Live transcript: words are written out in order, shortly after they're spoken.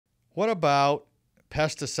What about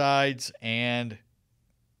pesticides and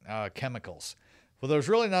chemicals? Well, there's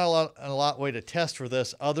really not a lot way to test for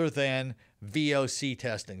this other than VOC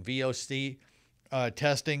testing. VOC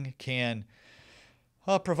testing can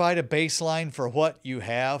provide a baseline for what you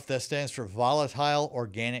have. That stands for volatile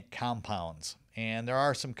organic compounds. And there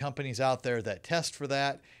are some companies out there that test for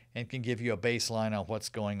that and can give you a baseline on what's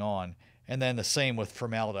going on. And then the same with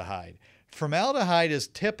formaldehyde. Formaldehyde is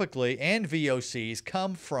typically, and VOCs,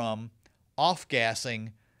 come from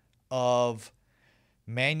off-gassing of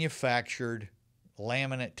manufactured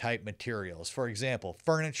laminate type materials. For example,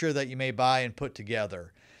 furniture that you may buy and put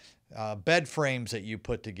together, bed frames that you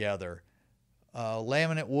put together,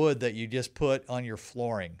 laminate wood that you just put on your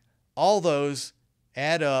flooring. All those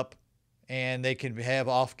add up and they can have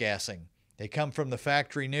off-gassing. They come from the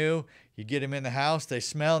factory new. You get them in the house. They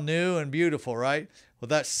smell new and beautiful, right? Well,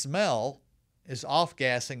 that smell is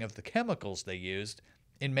off-gassing of the chemicals they used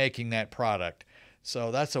in making that product.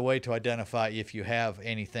 So that's a way to identify if you have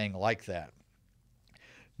anything like that.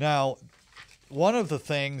 Now, one of the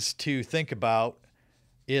things to think about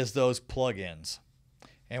is those plugins.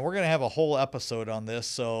 And we're going to have a whole episode on this,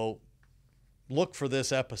 so look for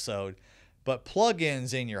this episode. But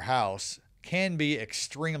plugins in your house can be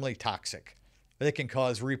extremely toxic. They can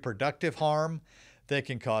cause reproductive harm. They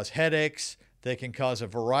can cause headaches. They can cause a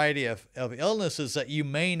variety of illnesses that you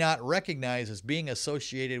may not recognize as being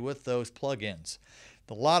associated with those plugins.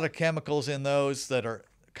 A lot of chemicals in those that are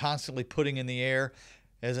constantly putting in the air.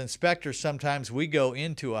 As inspectors, sometimes we go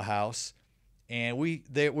into a house and we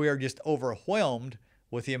are just overwhelmed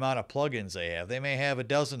with the amount of plugins they have. They may have a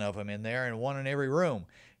dozen of them in there and one in every room,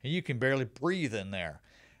 and you can barely breathe in there.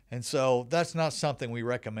 And so that's not something we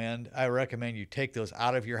recommend. I recommend you take those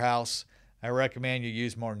out of your house. I recommend you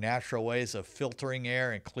use more natural ways of filtering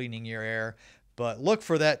air and cleaning your air. But look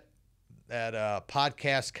for that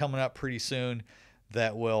podcast coming up pretty soon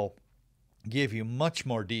that will give you much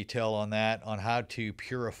more detail on that, on how to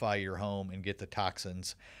purify your home and get the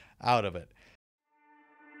toxins out of it.